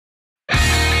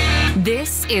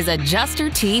This is Adjuster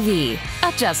TV,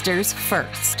 Adjusters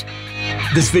First.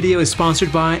 This video is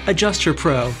sponsored by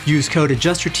AdjusterPro. Use code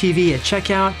AdjusterTV at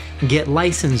checkout and get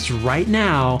licensed right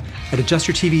now at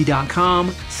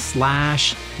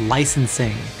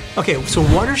adjustertv.com/licensing. Okay, so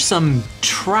what are some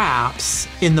traps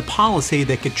in the policy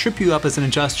that could trip you up as an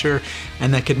adjuster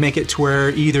and that could make it to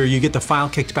where either you get the file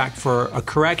kicked back for a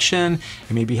correction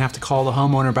and maybe you have to call the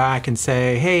homeowner back and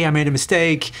say, hey, I made a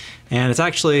mistake and it's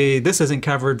actually, this isn't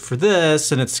covered for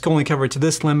this and it's only covered to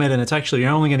this limit and it's actually,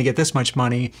 you're only gonna get this much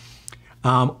money.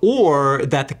 Or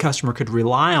that the customer could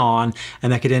rely on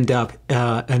and that could end up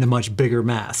in a much bigger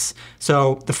mess.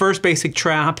 So the first basic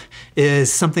trap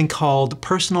is something called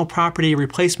personal property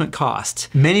replacement cost.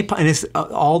 And it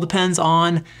all depends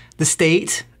on the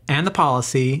state and the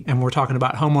policy, and we're talking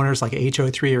about homeowners like an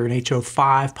HO3 or an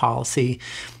HO5 policy.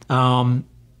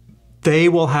 They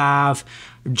will have,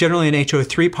 generally an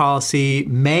HO3 policy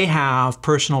may have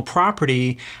personal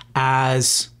property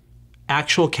as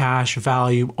actual cash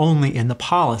value only in the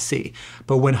policy.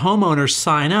 But when homeowners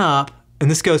sign up,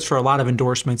 and this goes for a lot of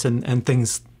endorsements and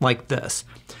things like this,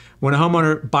 when a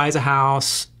homeowner buys a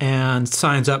house and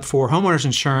signs up for homeowners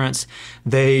insurance,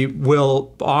 they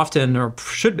will often, or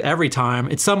should every time,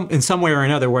 in some way or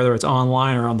another, whether it's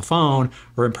online or on the phone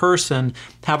or in person,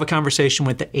 have a conversation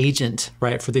with the agent,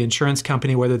 right, for the insurance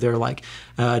company, whether they're like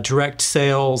a direct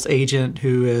sales agent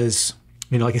who is,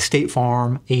 you know, like a State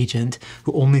Farm agent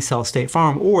who only sells State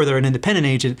Farm, or they're an independent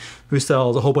agent who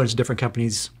sells a whole bunch of different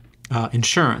companies'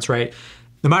 insurance, right?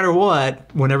 No matter what,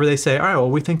 whenever they say, all right,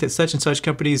 well, we think that such and such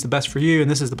company is the best for you,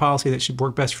 and this is the policy that should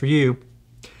work best for you,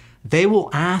 they will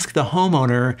ask the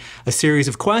homeowner a series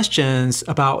of questions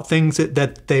about things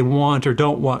that they want or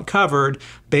don't want covered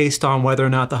based on whether or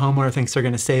not the homeowner thinks they're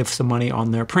gonna save some money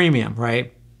on their premium,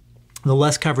 right? The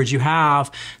less coverage you have,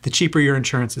 the cheaper your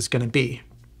insurance is gonna be,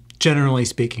 generally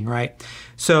speaking, right?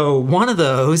 So one of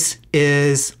those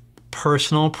is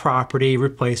personal property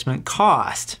replacement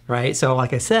cost, right? So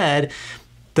like I said,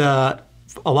 a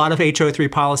lot of HO3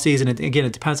 policies, and again,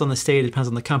 it depends on the state, it depends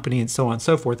on the company, and so on and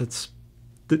so forth. This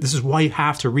is why you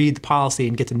have to read the policy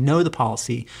and get to know the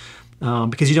policy,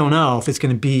 because you don't know if it's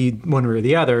going to be one way or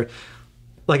the other.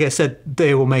 Like I said,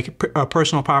 they will make a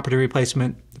personal property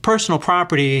replacement. Personal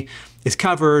property is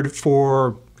covered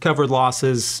for covered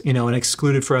losses, you know, and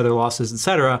excluded for other losses,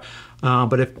 etc.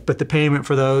 But the payment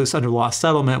for those under loss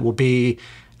settlement will be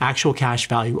actual cash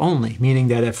value only, meaning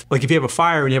that if you have a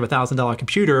fire and you have a $1,000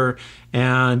 computer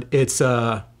and it's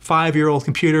a 5-year-old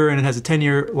computer and it has a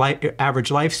 10-year average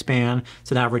lifespan, it's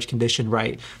an average condition,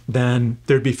 right? Then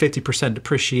there'd be 50%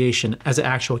 depreciation as an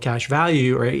actual cash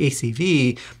value or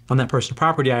ACV on that personal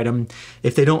property item.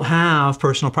 If they don't have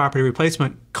personal property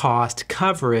replacement cost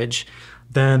coverage,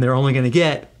 then they're only going to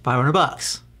get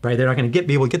 $500, right? They're not going to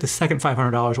be able to get the second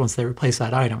 $500 once they replace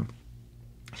that item.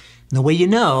 And the way you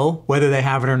know whether they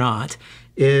have it or not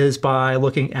is by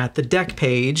looking at the deck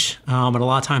page. And a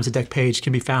lot of times the deck page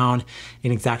can be found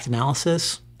in exact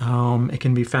analysis. It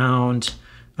can be found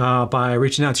by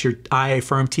reaching out to your IA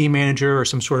firm team manager or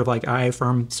some sort of like IA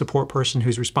firm support person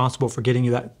who's responsible for getting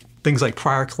you that, things like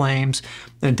prior claims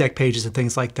and deck pages and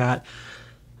things like that.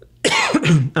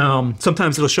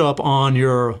 Sometimes it'll show up on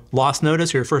your loss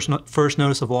notice or your first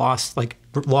notice of loss, like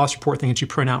loss report thing that you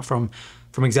print out from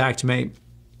Xactimate.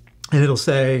 And it'll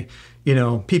say, you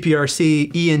know,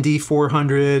 PPRC, E&D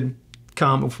 400,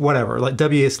 whatever, like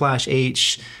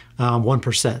W/H,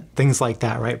 1%, things like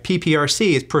that, right?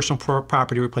 PPRC is personal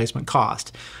property replacement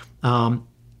cost.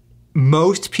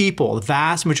 Most people, the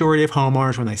vast majority of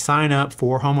homeowners, when they sign up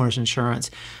for homeowners insurance,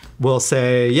 will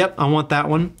say, yep, I want that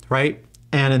one, right?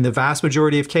 And in the vast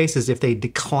majority of cases, if they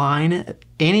decline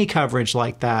any coverage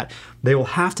like that, they will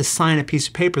have to sign a piece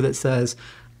of paper that says,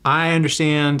 I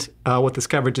understand what this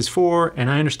coverage is for,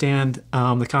 and I understand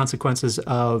the consequences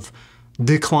of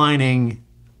declining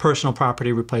personal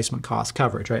property replacement cost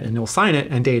coverage, right? And they'll sign it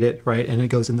and date it, right? And it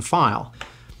goes in the file.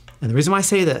 And the reason why I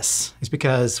say this is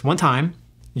because one time,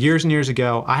 years and years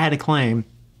ago, I had a claim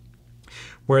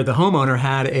where the homeowner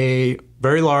had a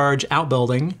very large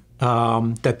outbuilding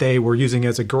that they were using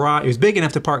as a garage. It was big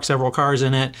enough to park several cars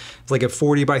in it. It's like a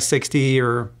 40 by 60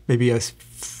 or maybe a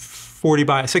 40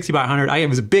 by 60 by 100. It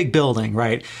was a big building,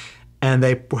 right? And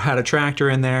they had a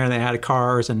tractor in there and they had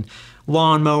cars and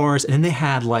lawn mowers, and they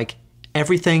had like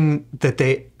everything that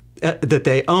they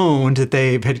owned, that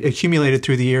they had accumulated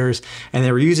through the years, and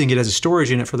they were using it as a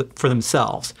storage unit for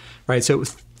themselves, right? So it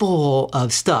was full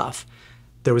of stuff.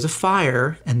 There was a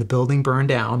fire and the building burned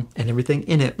down and everything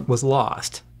in it was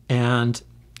lost. And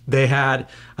they had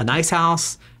a nice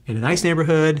house in a nice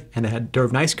neighborhood, and they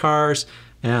drove nice cars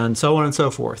and so on and so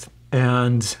forth.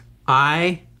 And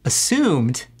I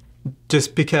assumed,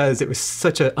 just because it was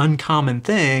such an uncommon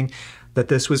thing, that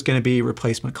this was going to be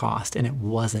replacement cost, and it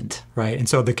wasn't, right? And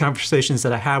so the conversations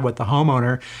that I had with the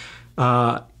homeowner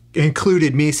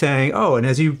included me saying, oh, and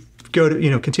as you go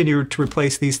to, continue to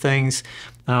replace these things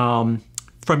from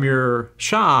your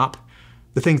shop,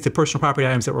 the personal property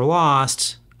items that were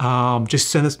lost, just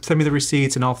send me the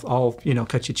receipts, and I'll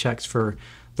cut you checks for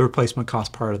the replacement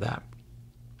cost part of that.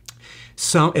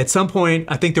 So at some point,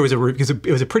 I think there was because it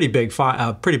was a pretty big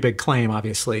claim,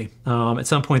 obviously. At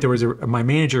some point, there was my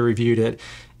manager reviewed it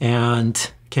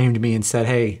and came to me and said,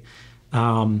 "Hey,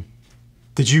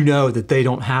 did you know that they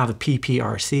don't have a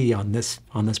PPRC on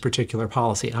this particular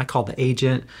policy?" And I called the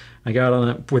agent. I got on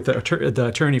it with the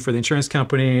attorney for the insurance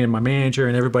company and my manager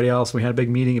and everybody else. We had a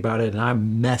big meeting about it, and I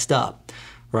messed up,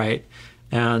 right?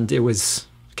 And it was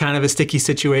kind of a sticky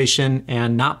situation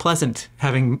and not pleasant.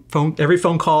 Having every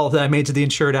phone call that I made to the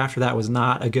insured after that was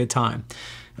not a good time,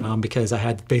 because I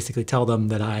had to basically tell them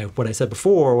that what I said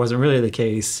before wasn't really the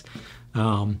case,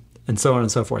 and so on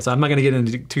and so forth. So I'm not going to get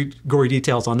into too gory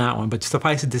details on that one, but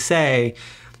suffice it to say,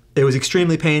 it was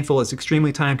extremely painful, it's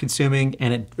extremely time consuming,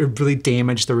 and it really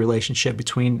damaged the relationship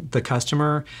between the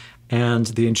customer and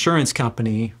the insurance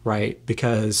company, right?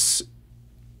 Because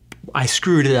I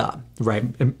screwed it up,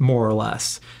 right, more or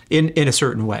less, in a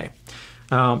certain way.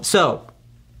 So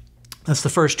that's the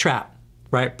first trap,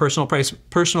 right? Personal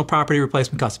property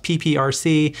replacement cost,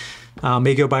 PPRC,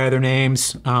 may go by other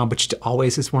names, but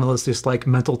always is one of those just like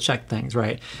mental check things,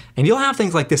 right? And you'll have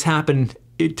things like this happen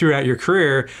throughout your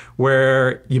career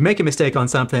where you make a mistake on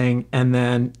something and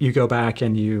then you go back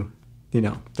and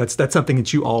that's something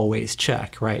that you always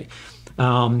check, right?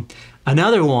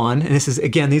 Another one, and this is,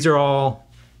 again,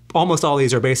 almost all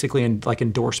these are basically like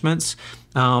endorsements.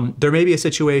 There may be a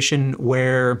situation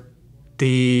where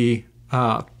the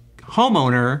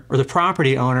homeowner or the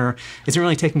property owner isn't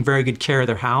really taking very good care of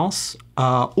their house,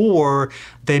 or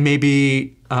they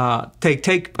maybe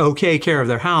take okay care of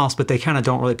their house, but they kind of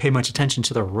don't really pay much attention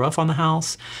to the roof on the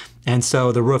house. And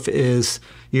so the roof is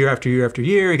year after year after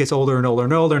year, it gets older and older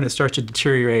and older, and it starts to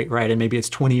deteriorate, right? And maybe it's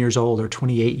 20 years old or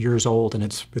 28 years old, and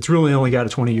it's really only got a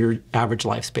 20-year average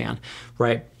lifespan,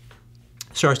 right?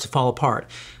 Starts to fall apart.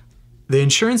 The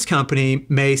insurance company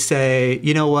may say,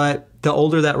 you know what, the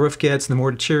older that roof gets, the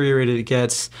more deteriorated it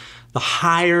gets, the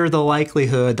higher the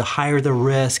likelihood, the higher the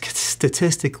risk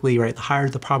statistically, right? The higher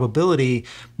the probability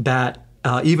that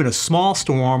even a small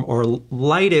storm or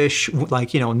lightish,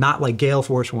 like, not like gale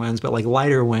force winds, but like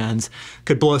lighter winds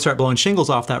could start blowing shingles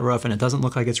off that roof, and it doesn't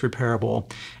look like it's repairable.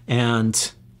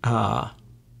 And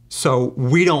so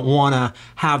we don't want to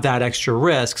have that extra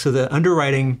risk. So the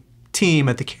underwriting team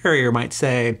at the carrier might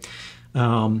say,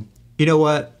 you know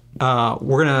what,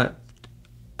 we're going to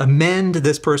amend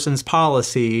this person's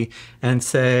policy and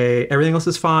say everything else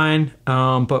is fine,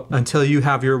 but until you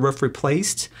have your roof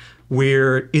replaced,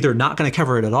 we're either not going to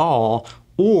cover it at all,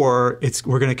 or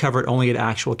we're going to cover it only at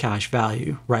actual cash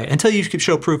value, right? Until you can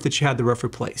show proof that you had the roof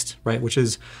replaced, right? Which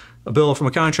is a bill from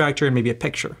a contractor and maybe a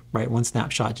picture, right? One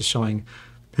snapshot just showing,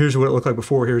 here's what it looked like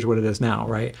before, here's what it is now,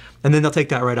 right? And then they'll take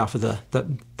that right off of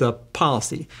the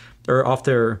policy, or off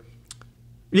their,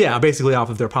 basically off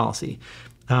of their policy.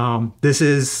 This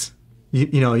is,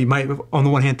 you might on the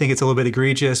one hand think it's a little bit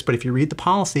egregious, but if you read the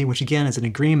policy, which again is an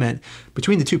agreement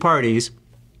between the two parties,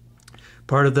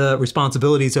 part of the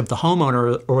responsibilities of the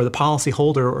homeowner or the policy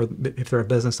holder, or if they're a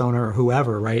business owner or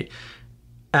whoever, right?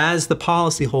 As the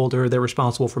policy holder, they're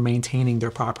responsible for maintaining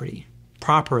their property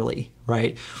properly,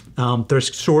 right? They're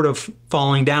sort of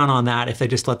falling down on that if they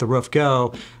just let the roof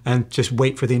go and just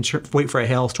wait for a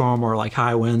hailstorm or like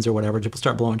high winds or whatever to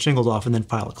start blowing shingles off and then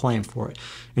file a claim for it.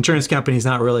 Insurance company's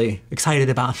not really excited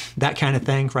about that kind of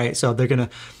thing, right? So they're gonna,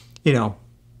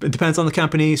 it depends on the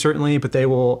company certainly, but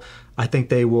I think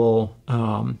they will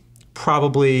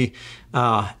probably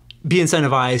be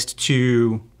incentivized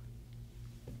to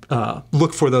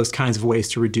look for those kinds of ways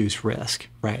to reduce risk,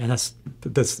 right? And that's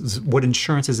what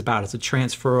insurance is about. It's a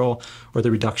transferal or the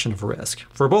reduction of risk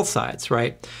for both sides,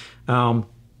 right? The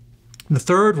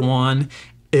third one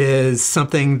is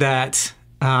something that,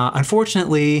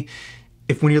 unfortunately,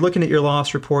 when you're looking at your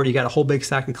loss report, you got a whole big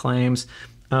stack of claims,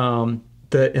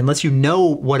 that unless you know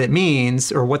what it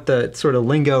means or what the sort of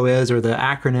lingo is or the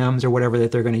acronyms or whatever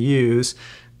that they're going to use,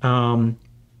 and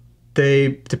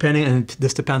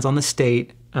this depends on the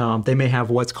state, they may have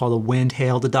what's called a wind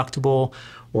hail deductible,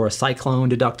 or a cyclone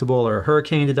deductible, or a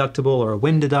hurricane deductible, or a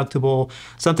wind deductible,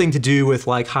 something to do with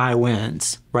like high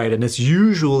winds, right? And this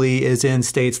usually is in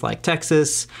states like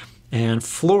Texas and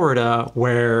Florida,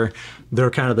 where they're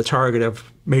kind of the target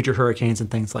of major hurricanes and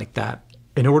things like that.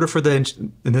 in order for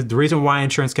and the reason why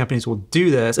insurance companies will do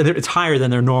this, and it's higher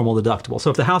than their normal deductible. So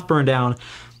if the house burned down,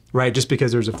 right, just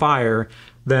because there's a fire,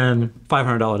 then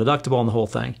 $500 deductible on the whole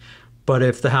thing. But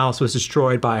if the house was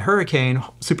destroyed by a hurricane,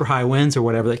 super high winds or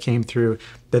whatever that came through,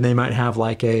 then they might have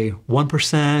like a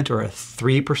 1% or a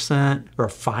 3% or a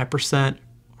 5%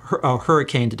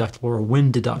 hurricane deductible or a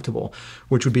wind deductible,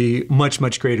 which would be much,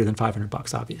 much greater than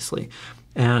 $500, obviously.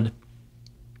 And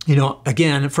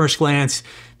again, at first glance,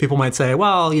 people might say,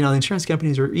 well, the insurance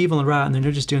companies are evil and rotten, and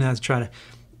they're just doing that to try to.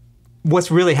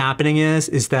 What's really happening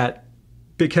is that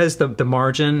because the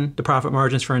profit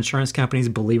margins for insurance companies,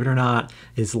 believe it or not,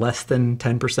 is less than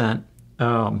 10%.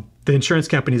 The insurance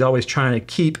company is always trying to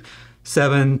keep 6,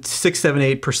 7,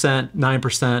 8%,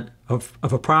 9% of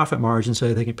a profit margin so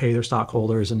that they can pay their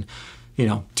stockholders and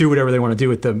do whatever they want to do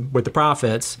with the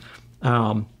profits,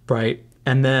 right?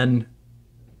 And then.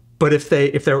 But if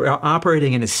they're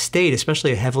operating in a state,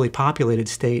 especially a heavily populated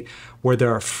state, where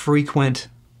there are frequent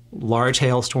large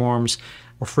hailstorms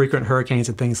or frequent hurricanes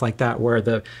and things like that, where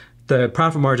the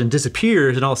profit margin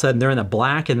disappears and all of a sudden they're in the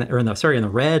black in the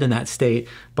red in that state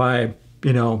by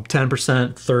 10%,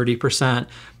 30%,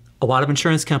 a lot of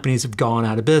insurance companies have gone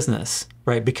out of business,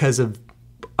 right? Because of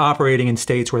operating in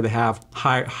states where they have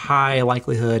high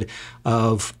likelihood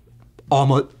of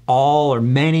almost all or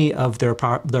many of their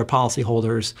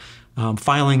policyholders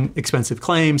filing expensive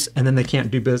claims, and then they can't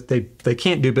do they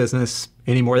can't do business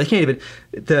anymore. They can't even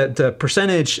the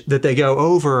percentage that they go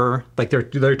over, like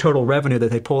their total revenue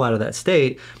that they pull out of that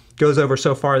state, goes over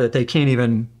so far that they can't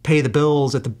even pay the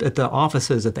bills at the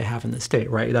offices that they have in the state.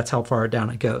 Right, that's how far down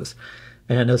it goes,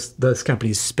 and those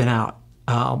companies spin out.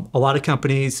 A lot of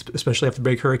companies, especially after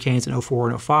big hurricanes in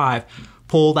 04 and 05,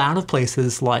 pulled out of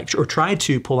places or tried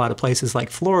to pull out of places like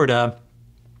Florida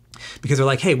because they're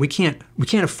like, hey, we can't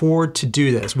afford to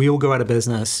do this. We will go out of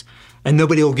business, and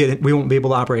nobody will get it. We won't be able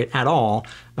to operate at all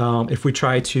if we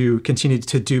try to continue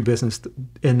to do business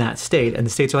in that state. And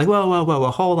the states are like,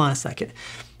 whoa, hold on a second.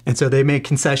 And so they make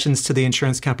concessions to the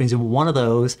insurance companies, and one of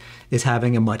those is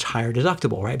having a much higher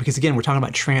deductible, right? Because again, we're talking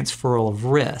about transferal of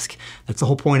risk. That's the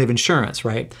whole point of insurance,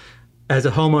 right? As a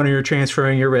homeowner, you're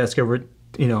transferring your risk over,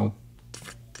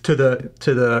 to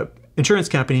the insurance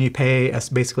company. You pay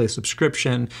basically a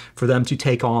subscription for them to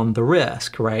take on the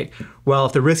risk, right? Well,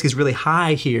 if the risk is really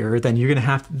high here, then the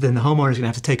homeowner's gonna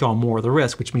have to take on more of the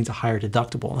risk, which means a higher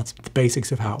deductible. That's the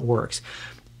basics of how it works.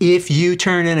 If you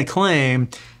turn in a claim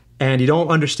and you don't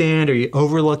understand, or you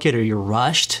overlook it, or you're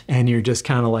rushed and you're just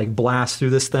kind of like blast through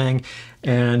this thing,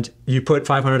 and you put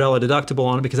 $500 deductible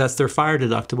on it because that's their fire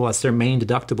deductible, that's their main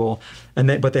deductible,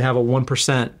 but they have a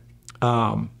 1%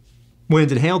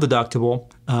 wind and hail deductible,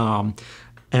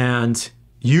 and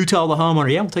you tell the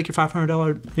homeowner, yeah, we'll take your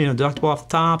 $500 deductible off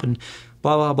the top, and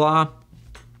blah blah blah,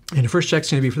 and your first check's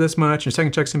going to be for this much, and your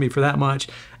second check's going to be for that much,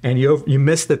 and you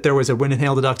missed that there was a wind and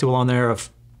hail deductible on there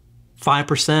of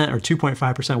 5% or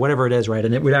 2.5%, whatever it is, right?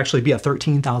 And it would actually be a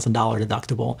 $13,000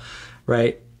 deductible,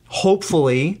 right?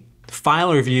 Hopefully,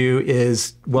 file review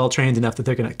is well-trained enough that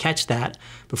they're going to catch that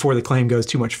before the claim goes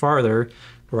too much farther,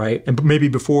 right? And maybe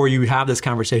before you have this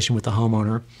conversation with the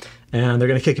homeowner, and they're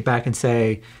going to kick it back and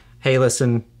say, hey,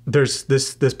 listen, there's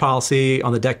this policy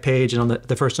on the deck page and on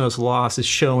the first notice of loss is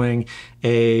showing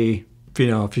if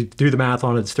you do the math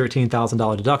on it, it's $13,000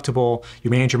 deductible. Your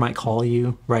manager might call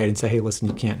you, right, and say, hey,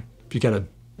 listen, you got to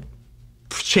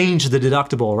change the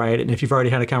deductible, right? And if you've already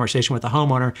had a conversation with the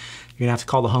homeowner, you're gonna have to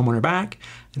call the homeowner back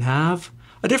and have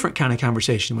a different kind of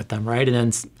conversation with them, right? And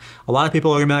then a lot of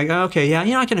people are gonna be like, oh, okay, yeah,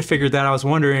 I kind of figured that. I was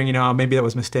wondering, maybe that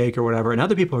was a mistake or whatever. And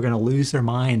other people are gonna lose their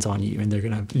minds on you, and they're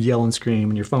gonna yell and scream,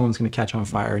 and your phone's gonna catch on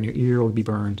fire, and your ear will be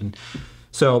burned. And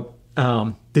so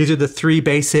these are the three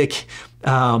basic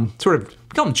sort of,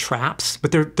 we call them traps,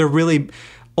 but they're really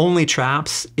only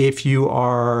traps if you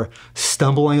are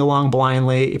stumbling along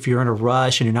blindly, if you're in a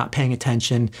rush and you're not paying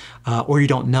attention, or you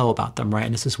don't know about them, right?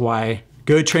 And this is why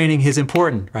good training is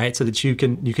important, right? So that you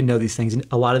can know these things. And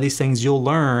a lot of these things you'll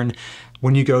learn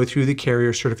when you go through the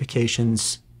carrier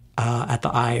certifications at the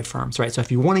IA firms, right? So if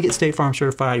you want to get State Farm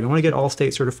certified, if you want to get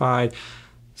Allstate certified,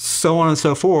 so on and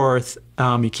so forth,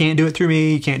 you can't do it through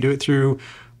me, you can't do it through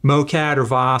MoCat or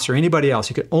Voss or anybody else.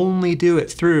 You can only do it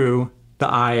through the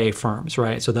IA firms,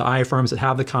 right? So the IA firms that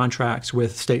have the contracts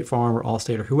with State Farm or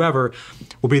Allstate or whoever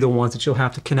will be the ones that you'll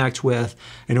have to connect with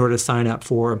in order to sign up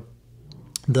for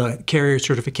the carrier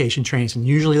certification trainings. And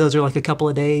usually those are like a couple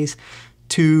of days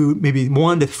to maybe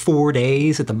 1 to 4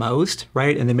 days at the most,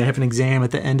 right? And they may have an exam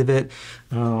at the end of it.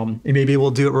 You may be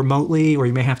able to do it remotely, or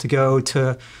you may have to go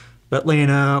to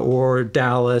Atlanta or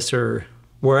Dallas or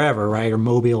wherever, right? Or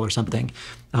Mobile or something.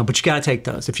 But you got to take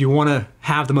those. If you want to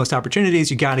have the most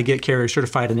opportunities, you got to get carrier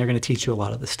certified, and they're going to teach you a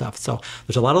lot of this stuff. So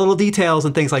there's a lot of little details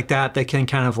and things like that that can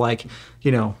kind of like,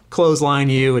 you know, clothesline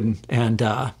you and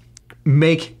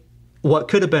make what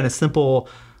could have been a simple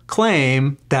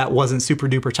claim that wasn't super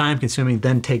duper time consuming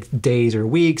then take days or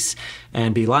weeks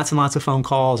and be lots and lots of phone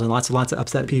calls and lots of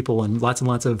upset people and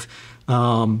lots of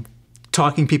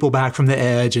talking people back from the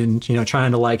edge and, you know,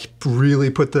 trying to like really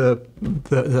put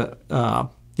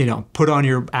you know, put on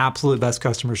your absolute best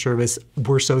customer service,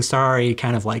 we're so sorry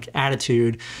kind of like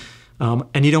attitude.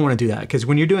 And you don't want to do that because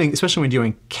when you're doing, especially when you're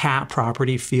doing cat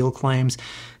property field claims,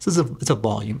 it's a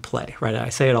volume play, right? I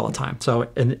say it all the time. So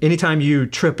anytime you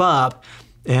trip up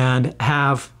and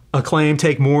have a claim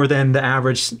take more than the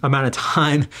average amount of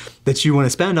time that you want to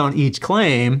spend on each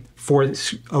claim for a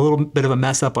little bit of a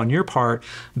mess up on your part,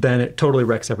 then it totally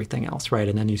wrecks everything else, right?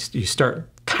 And then you start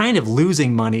kind of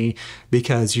losing money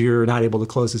because you're not able to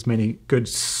close as many good,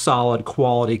 solid,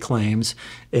 quality claims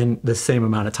in the same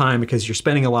amount of time because you're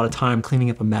spending a lot of time cleaning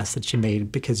up a mess that you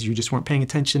made because you just weren't paying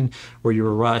attention or you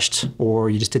were rushed or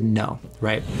you just didn't know,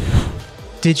 right?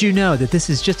 Did you know that this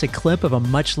is just a clip of a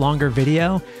much longer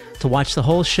video? To watch the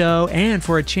whole show and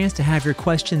for a chance to have your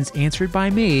questions answered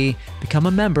by me, become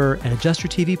a member at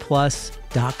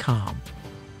AdjusterTVPlus.com.